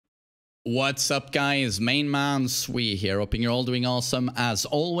What's up, guys? MainManSWE here. Hoping you're all doing awesome as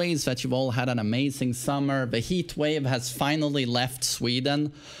always, that you've all had an amazing summer. The heat wave has finally left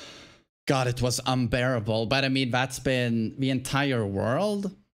Sweden. God, it was unbearable. But I mean, that's been the entire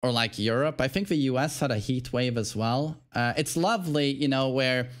world, or like Europe. I think the US had a heat wave as well. It's lovely, you know,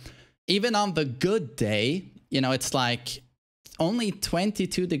 where even on the good day, you know, it's like only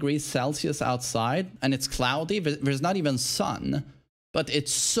 22 degrees Celsius outside and it's cloudy. There's not even sun. But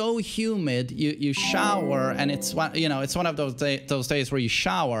it's so humid, you shower, and it's one, you know, it's one of those days where you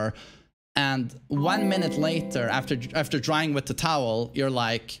shower, and 1 minute later, after drying with the towel, you're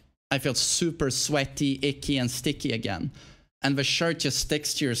like, I feel super sweaty, icky, and sticky again, and the shirt just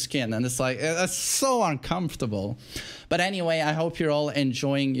sticks to your skin, and it's like, that's so uncomfortable. But anyway, I hope you're all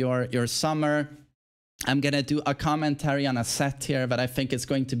enjoying your summer. I'm gonna do a commentary on a set here that I think is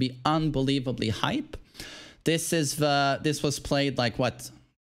going to be unbelievably hype. This was played like what,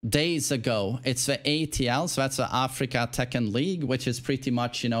 days ago. It's the ATL, so that's the Africa Tekken League, which is pretty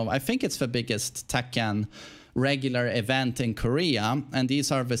much, you know, I think it's the biggest Tekken regular event in Korea, and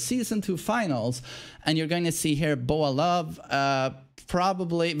these are the season 2 finals. And you're going to see here Boa Love.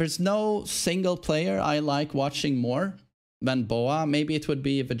 Probably there's no single player I like watching more than Boa. Maybe it would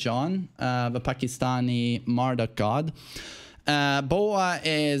be the John, the Pakistani Marduk god. Boa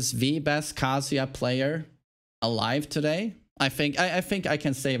is the best Kazuya player alive today. I think I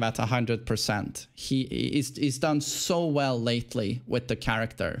can say that 100%. He's done so well lately with the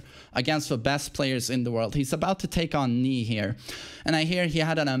character against the best players in the world. He's about to take on Knee here, and I hear he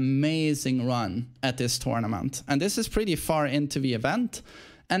had an amazing run at this tournament, and this is pretty far into the event.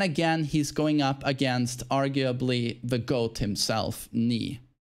 And again, he's going up against arguably the GOAT himself, Knee.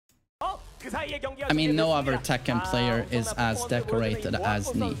 I mean, no other Tekken player is as decorated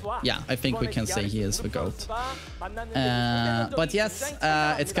as Knee. Yeah, I think we can say he is the GOAT. But yes,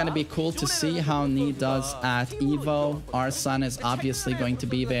 it's going to be cool to see how Knee does at EVO. Our son is obviously going to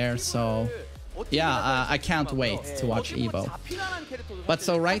be there, so yeah, I can't wait to watch EVO. But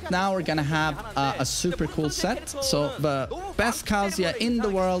so right now we're going to have a super cool set. So the best Kazuya in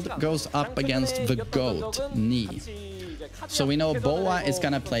the world goes up against the GOAT, Knee. So we know Boa is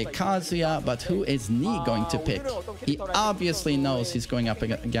going to play Kazuya, but who is Knee going to pick? He obviously knows he's going up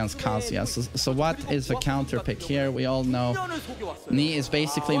against Kazuya. So what is the counter pick here? We all know Knee is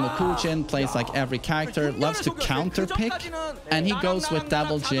basically Mukujin, plays like every character, loves to counter pick, and he goes with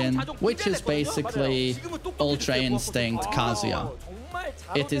Devil Jin, which is basically Ultra Instinct Kazuya.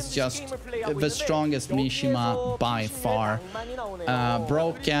 It is just the strongest Mishima by far.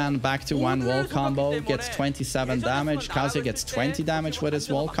 Broken, back to 1 wall combo, gets 27 damage. Kazuya gets 20 damage with his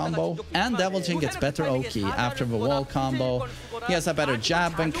wall combo. And Devil Jin gets better Oki after the wall combo. He has a better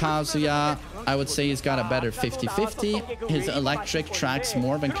jab than Kazuya. I would say he's got a better 50-50. His electric tracks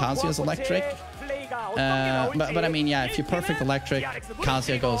more than Kazuya's electric. But I mean, yeah, if you perfect electric,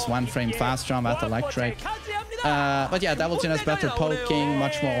 Kazuya goes 1 frame faster on that electric. But yeah, Devil Jin has better poking,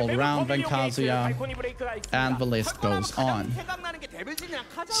 much more all-round than Kazuya, and the list goes on.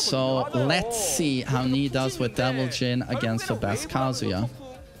 So let's see how Knee does with Devil Jin against the best Kazuya.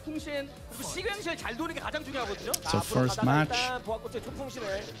 So first match.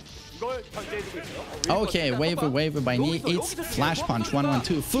 Okay, waiver by Knee, eats flash punch,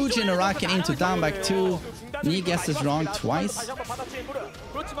 1-1-2. Fujin Araken into down back 2. Knee guesses wrong twice.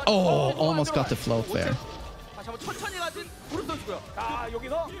 Oh, almost got the float there.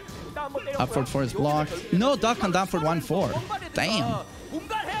 Upward 4 is blocked. No duck on down for 1-4. Damn.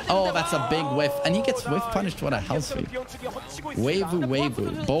 Oh, that's a big whiff. And he gets whiff punished with a hell sweep.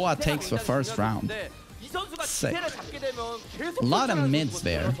 Waivu. Boa takes the first round. Sick. A lot of mids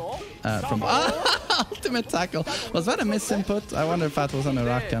there. From ultimate tackle. Was that a misinput? I wonder if that was an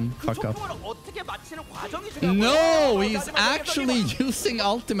Araken. Fuck up. No, he's actually using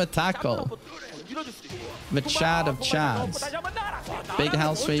ultimate tackle. The Chad of Chads. Big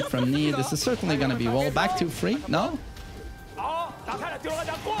hell sweep from Knee. This is certainly going to be wall. Back to free? No?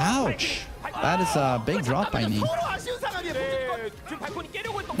 Ouch. That is a big drop by Knee.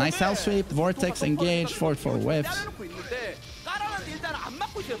 Nice hell sweep. Vortex engaged. 4-4 whiffs.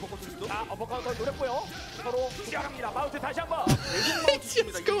 It's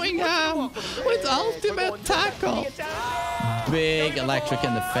just going ham with ultimate tackle. Big electric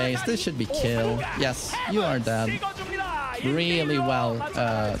in the face. This should be kill. Yes, you are dead. Really well,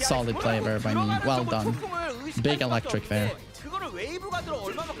 solid play there by Knee. Well done. Big electric there.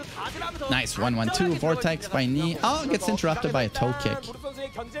 Nice 1-1-2 Vortex by Knee. Oh, gets interrupted by a toe kick.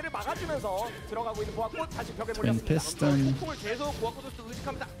 Twin piston.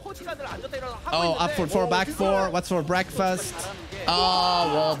 Oh, up for 4, back 4. What's for breakfast?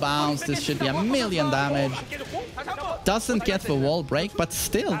 Oh, wall bounce. This should be a million damage. Doesn't get the wall break, but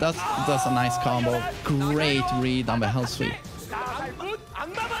still does a nice combo. Great read on the hell sweep.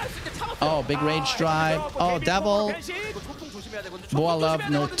 Oh, big rage drive. Oh, devil. Boa Love,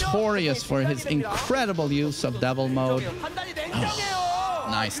 notorious for his incredible use of devil mode. Oh,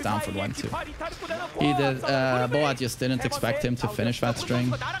 nice down for 1-2. He did. Boa just didn't expect him to finish that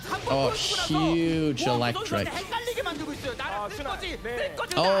string. Oh, huge electric.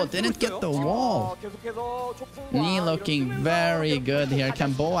 Oh, didn't get the wall. Knee looking very good here.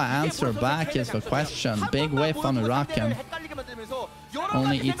 Can Boa answer back is the question. Big whiff on Huracan.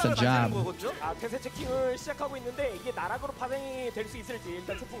 Only eats a jab. Ooh,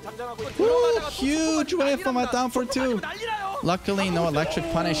 huge whiff on that down for 2. Luckily, no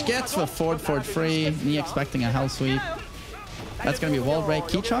electric punish. Gets the forward 3. Knee expecting a hell sweep. That's gonna be wall break.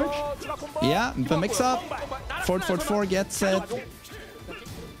 Key charge? Yeah, the mix up. Forward 4 gets it.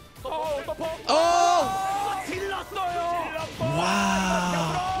 Oh!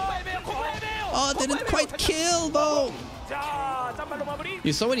 Wow! Oh, didn't quite kill though.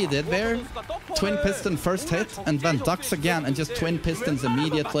 You saw what he did there? Twin piston first hit and then ducks again and just twin pistons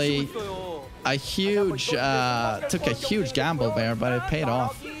immediately. A huge, took a huge gamble there, but it paid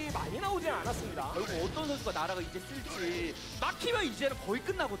off. 막히면 이제는 거의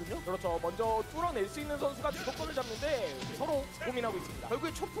끝나거든요. 그렇죠. 먼저 뚫어낼 수 있는 선수가 주도권을 잡는데 서로 고민하고 있습니다.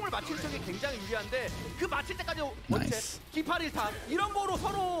 결국에 초풍을 맞힐 적이 굉장히 유리한데 그 맞힐 때까지 원체 기팔 1타 이런 거로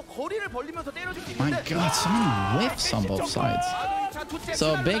서로 거리를 벌리면서 때려줄 수 있는데. My God, so many whiffs on both sides.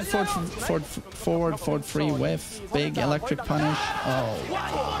 So big forward 3 whiff, big electric punish. Oh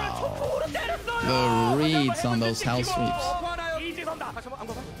wow. The reads on those hell sweeps.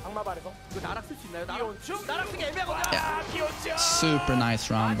 Yeah. Super nice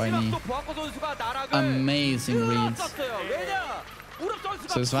round by Knee. Amazing reads.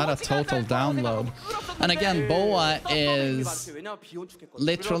 So it's not a total download. And again, Boa is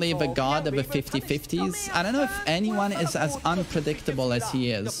literally the god of the 50-50s. I don't know if anyone is as unpredictable as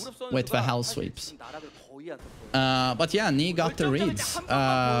he is with the hell sweeps. But yeah, Knee got the reads.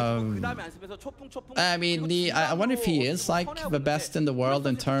 I mean, I wonder if he is like the best in the world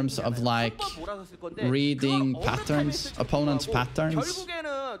in terms of like reading patterns, opponents' patterns.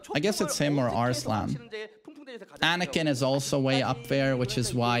 I guess it's him or Arslan. Anakin is also way up there, which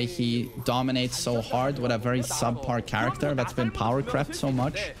is why he dominates so hard with a very subpar character that's been power crept so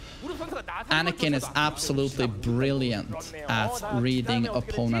much. Anakin is absolutely brilliant at reading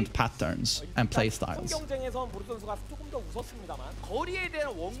opponent patterns and playstyles.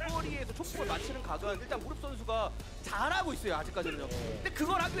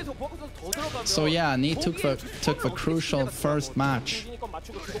 So yeah, Knee took the crucial first match.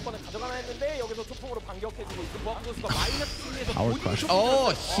 Power crush. Oh,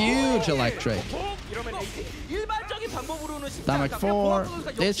 huge electric. Damage 4.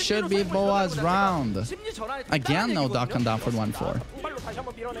 This should be Boa's round. Again, no duck on down for 1-4.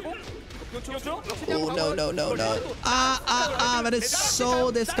 Oh, no, no, no, no. That is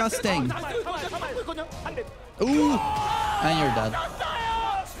so disgusting. Ooh, and you're dead.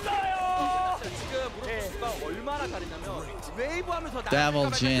 Devil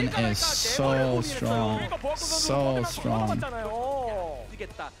Jin is so strong. So strong.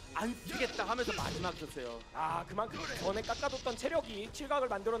 안 쓰겠다 하면서 마지막 줬어요. 아, 그만큼 전에 깎아뒀던 체력이 칠각을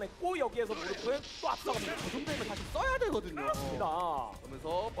만들어냈고 여기에서 무릎을 또 앞서갑니다. 저 정도면 다시 써야 되거든요.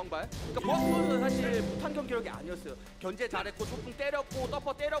 그러면서 뻥발. 그러니까 버스는 사실 못한 경기력이 아니었어요. 견제 잘했고 초풍 때렸고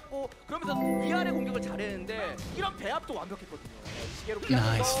더퍼 때렸고 그러면서 위아래 공격을 잘했는데 이런 배합도 완벽했거든요.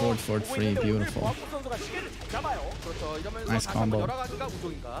 Nice forward 3, beautiful. Nice combo.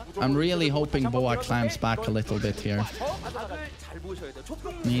 I'm really hoping Boa climbs back a little bit here.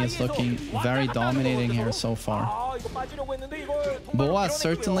 Knee is looking very dominating here so far. Boa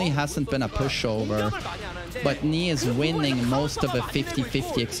certainly hasn't been a pushover, but Knee is winning most of the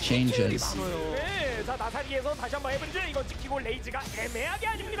 50-50 exchanges.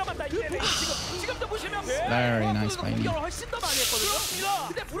 Very nice by Knee.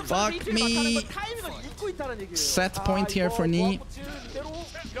 Fuck me. Set point here for Knee.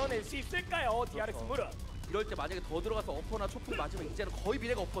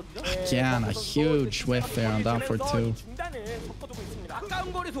 Again, a huge whiff there on that for 2.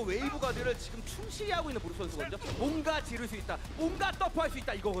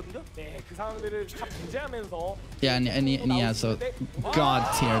 Yeah, and he has a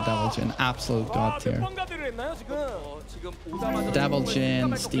god tier Devil Jin, absolute god tier. Devil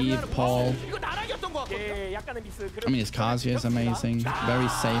Jin, Steve, Paul. I mean, his Kazuya is amazing. Very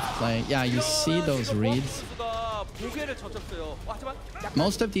safe play. Yeah, you see those reads.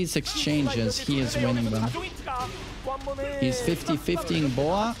 Most of these exchanges, he is winning them. He's 50-50ing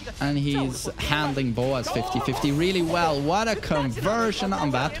Boa, and he's handling Boa's 50-50 really well. What a conversion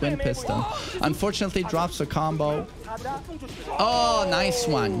on that twin pistol. Unfortunately, drops a combo. Oh, nice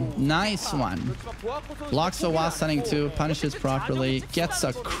one. Nice one. Blocks the Wasaning too, punishes properly, gets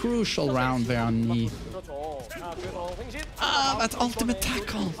a crucial round there on knee. Ah, that ultimate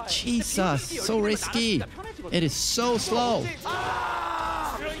tackle. Jesus, so risky. It is so slow.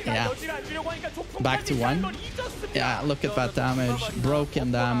 Yeah. Back to 1. Yeah, look at that damage.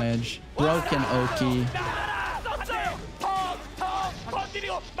 Broken damage. Broken Oki.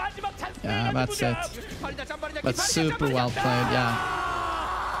 Yeah, that's it. But super well played,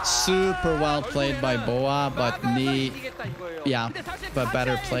 yeah. Super well played by Boa, but knee, yeah, but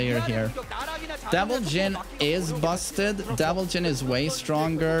better player here. Devil Jin is busted. Devil Jin is way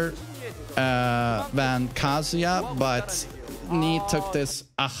stronger than Kazuya, but knee took this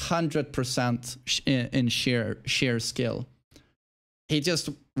 100% in sheer skill. He just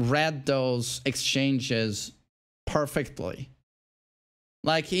read those exchanges perfectly.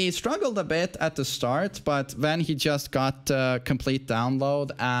 Like, he struggled a bit at the start, but then he just got complete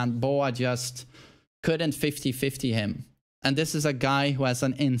download, and Boa just couldn't 50-50 him. And this is a guy who has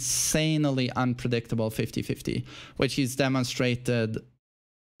an insanely unpredictable 50-50, which he's demonstrated,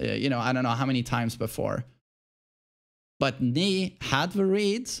 you know, I don't know how many times before. But Knee had the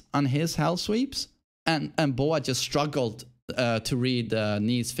reads on his hell sweeps, and Boa just struggled to read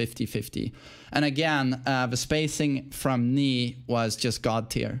Knee's 50-50. And again, the spacing from Knee was just god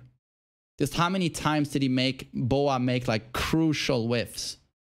tier. Just how many times did he make Boa make like crucial whiffs?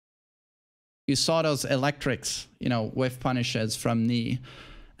 You saw those electrics, you know, whiff punishes from Knee,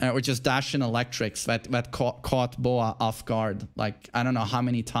 or just dash-in electrics that caught Boa off guard, like I don't know how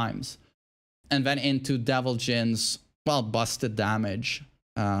many times. And then into Devil Jin's, well, busted damage.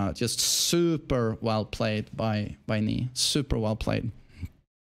 Just super well played by Knee. Super well played.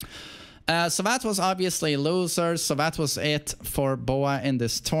 So that was obviously losers. So that was it for Boa in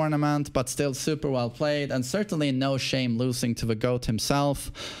this tournament, but still super well played, and certainly no shame losing to the GOAT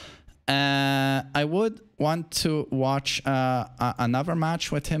himself. I would want to watch another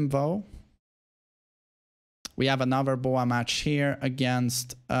match with him though. We have another Boa match here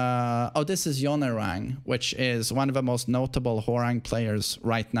against, oh, this is Yonerang, which is one of the most notable Hwoarang players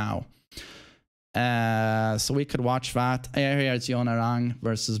right now. So we could watch that. Here's Yonerang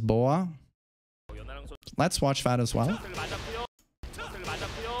versus Boa. Let's watch that as well.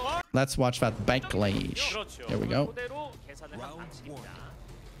 Let's watch that backlash. Here we go.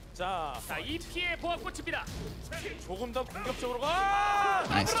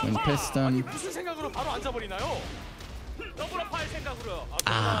 Nice twin piston.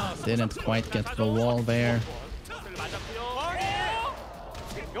 Ah, didn't quite get the wall there.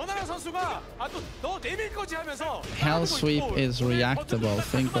 Hell sweep is reactable.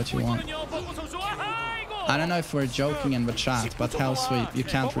 Think what you want. I don't know if we're joking in the chat, but hell sweep, you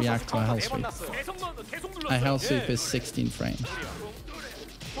can't react to a hell sweep. A hell sweep is 16 frames.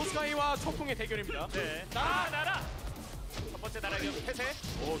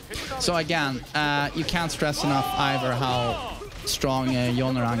 So again, you can't stress enough either how strong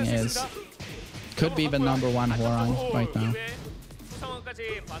Yonerang is. Could be the #1 Hwoarang right now.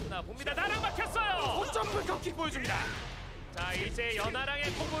 자, 이제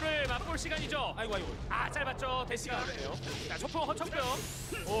연하랑의 콤보를 맛볼 시간이죠. 아이고. 아, 짧았죠. 대시가. 자, 초풍 허청병.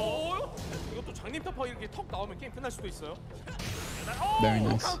 오, 이것도 장님 터퍼 이렇게 턱 나오면 게임 끝날 수도 있어요. Very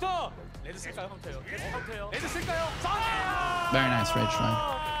nice. 카운터. 레드 쓸까요? 카운터요. 카운터요. 레드 쓸까요? Very nice rage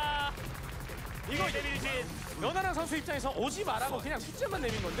try. 이거 이제 연하랑 선수 입장에서 오지 말라고 그냥 숫자만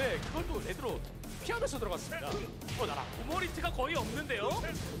내민 건데 그걸 또 레드로 피하면서 들어갔습니다. 나라 오모리트가 거의 없는데요.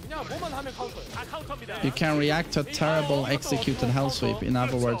 그냥 뭐만 하면 카운터예요. 아, 카운터입니다. You can react to a terrible executed hell sweep. In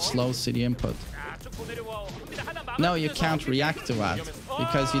other words, slow CD input. No, you can't react to that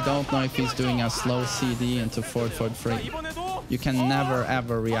because you don't know if he's doing a slow CD into forward 3. You can never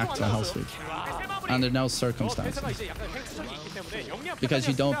ever react to a hell sweep under no circumstances because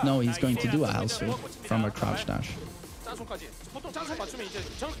you don't know he's going to do a hell sweep from a crouch dash. 짠손까지. 보통 짠손 맞추면 이제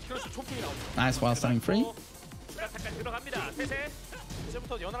그렇죠. 초풍이 나오죠. Nice while standing free. 들어갑니다. 태세.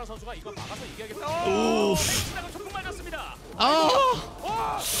 이제부터 연하랑 선수가 이거 막아서 이겨야겠다. 오! 초풍 맞았습니다.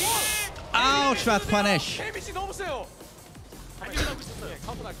 Ouch, that punish. 데미지 너무 세요. 달려나고 있었어요.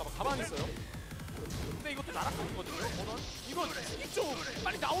 카운터 날까봐 가만히 있어요. 근데 이것도 나락거든요. 이거 좀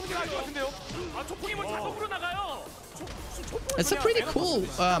빨리 나오는 게 나을 것 같은데요. 아, 초풍이 뭐 자동으로 나가요. It's a pretty cool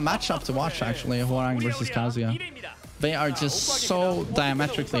matchup to watch, actually, Hwoarang versus Kazuya. They are just so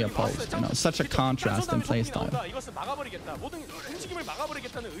diametrically opposed, you know, such a contrast in playstyle. 이것을 막아버리겠다. 모든 움직임을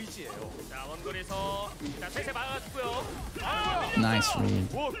막아버리겠다는 의지예요. 자, 원거리에서 세세 막아주고요. Nice read.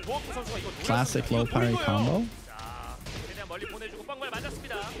 Classic low parry combo. 최대한 멀리 보내주고 빵발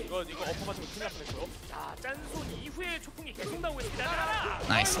맞았습니다. 이거 어퍼 맞으면 큰일 날 뻔했고요. 자, 짠손 이후에 초풍이 계속 나오고 있습니다.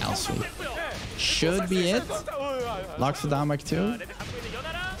 Nice L sweep. Should be it. Locks the down back two.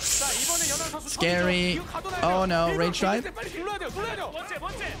 Scary. Oh no, rage drive.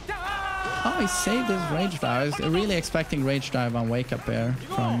 Oh, he saved his rage drive. I was really expecting rage drive on wake up air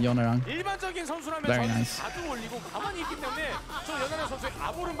from Yonerang. Very nice.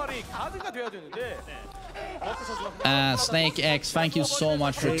 Snake X, thank you so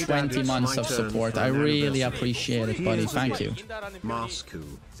much for 20 months of support. I really appreciate it, buddy. Thank you.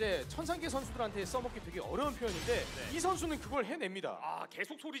 이제 천상계 선수들한테 써먹기 되게 어려운 표현인데 이 선수는 그걸 해냅니다. 아,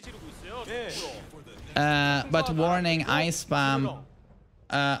 계속 소리 지르고 있어요. But warning, I spam.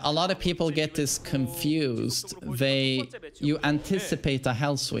 A lot of people get this confused. You anticipate a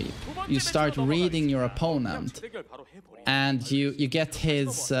hell sweep. You start reading your opponent, and you get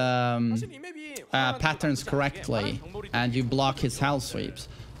his patterns correctly, and you block his hell sweeps.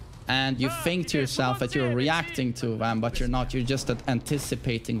 And you think to yourself that you're reacting to them, but you're not. You're just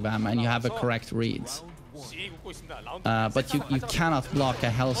anticipating them, and you have a correct reads. But you cannot block a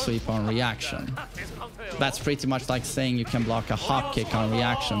hell sweep on reaction. That's pretty much like saying you can block a hop kick on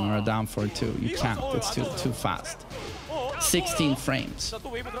reaction or a down forward 2. You can't. It's too fast. 16 frames.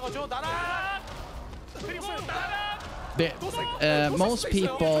 Most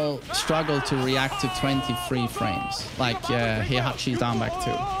people struggle to react to 23 frames, like Heihachi's down back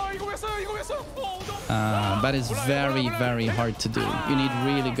 2. That is very, very hard to do. You need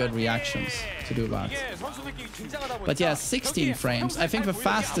really good reactions to do that. But yeah, 16 frames. I think the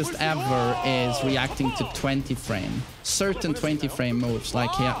fastest ever is reacting to 20 frame. Certain 20 frame moves,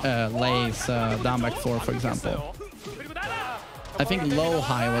 like Lei's down back 4, for example. I think low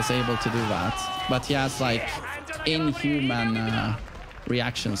high was able to do that, but he has like inhuman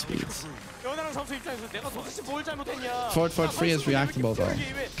reaction speeds. Forward 3 is reactable though.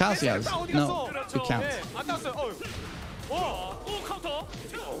 Kazuya's, no, you can't.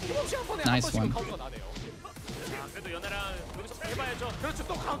 Nice one.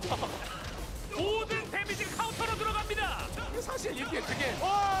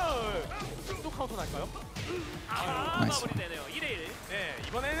 Nice one.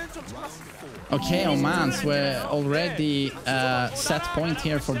 Okay, oh man, so we're already set point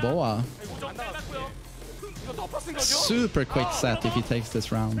here for Boa. Super quick set if he takes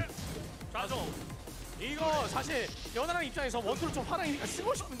this round.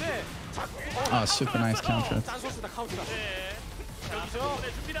 Oh, super nice counter.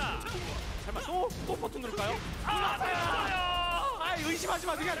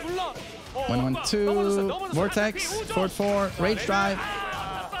 1-1-2, Vortex, forward 4, Rage Drive.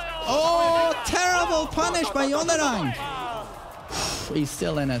 Oh, terrible punish by Yonerang. He's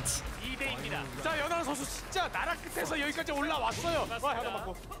still in it.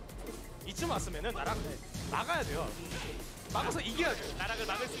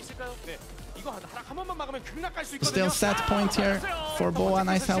 Still set point here for Boa.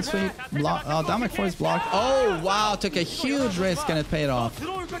 Nice hell sweep. Block. Oh, down back 4 is blocked. Oh, wow. Took a huge risk and it paid off.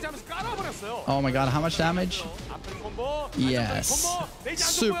 Oh my god. How much damage? Yes.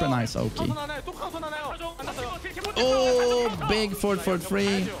 Super nice Oki. Oh, big forward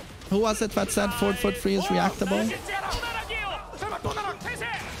 3. Who was it that said forward 3 is reactable?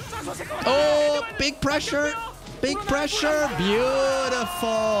 Oh, big pressure. Big pressure.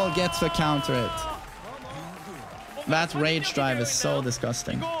 Beautiful. Gets the counter it. That rage drive is so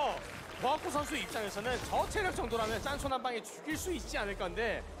disgusting.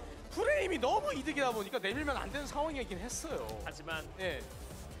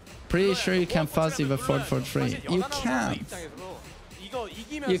 Pretty sure you can fuzzy the forward 3. You can't.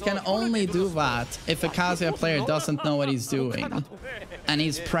 You can only do that if a Kazuya player doesn't know what he's doing. And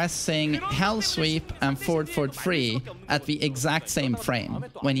he's pressing Hell Sweep and forward 3 at the exact same frame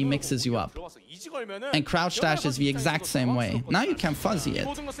when he mixes you up. And crouch dash is the exact same way. Now you can fuzzy it.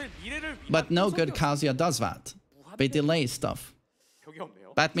 But no good Kazuya does that. They delay stuff.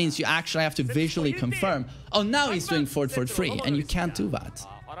 That means you actually have to visually confirm, oh, now he's doing forward forward free, and you can't do that.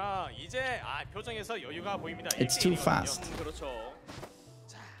 It's too fast.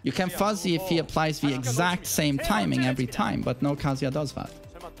 You can fuzzy if he applies the exact same timing every time, but no Kazuya does that.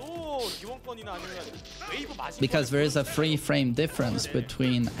 Because there is a 3-frame difference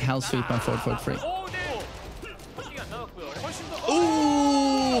between Hell Sweep and forward forward free.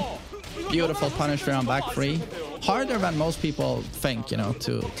 Ooh! Beautiful punish there on back free. Harder than most people think, you know,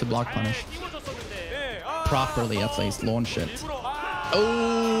 to block punish. Properly, at least. Launch it.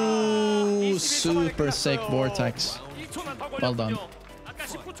 Oh, super sick vortex. Well done.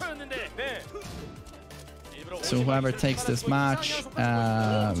 So whoever takes this match,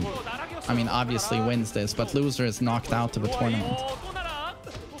 I mean, obviously wins this, but loser is knocked out of the tournament.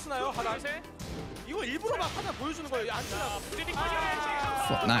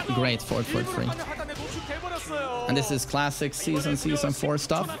 Great forward forward free. And this is classic season 4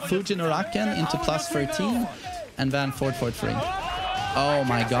 stuff. Fujin Uraken into plus 13, and then forward forward free. Oh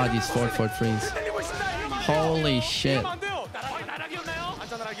my god, these forward forward frees. Holy shit.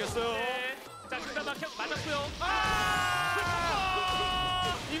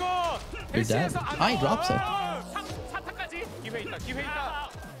 You're dead. Ah, he drops it.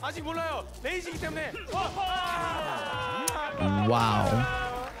 Wow.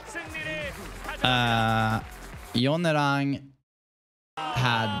 Yonerang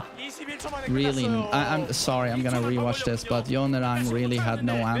had really... I'm sorry, I'm gonna rewatch this, but Yonerang really had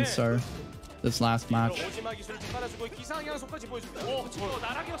no answer this last match.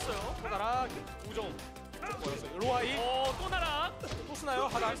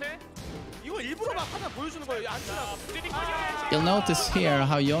 You'll notice here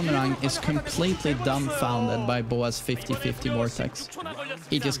how Yonerang is completely dumbfounded by Boa's 50-50 vortex.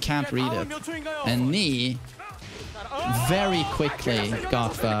 He just can't read it. And Ni very quickly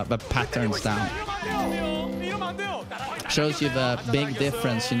got the patterns down. Shows you the big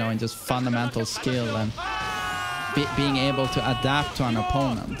difference, you know, in just fundamental skill and being able to adapt to an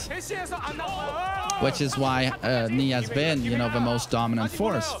opponent. Which is why Ni has been, you know, the most dominant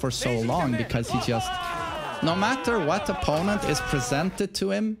force for so long, because he just, no matter what opponent is presented to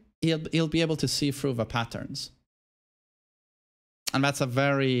him, he'll be able to see through the patterns. And that's a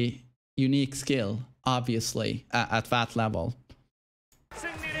very unique skill, obviously, at that level.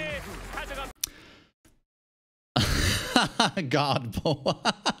 God, Boa.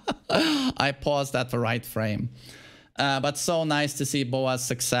 I paused at the right frame. But so nice to see Boa's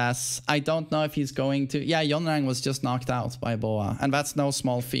success. I don't know if he's going to... Yeah, Yonerang was just knocked out by Boa, and that's no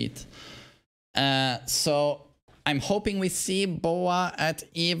small feat. So I'm hoping we see Boa at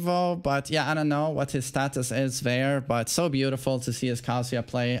EVO, but yeah, I don't know what his status is there, but so beautiful to see his Kazuya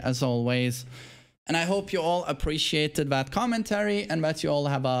play, as always. And I hope you all appreciated that commentary, and that you all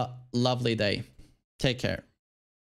have a lovely day. Take care.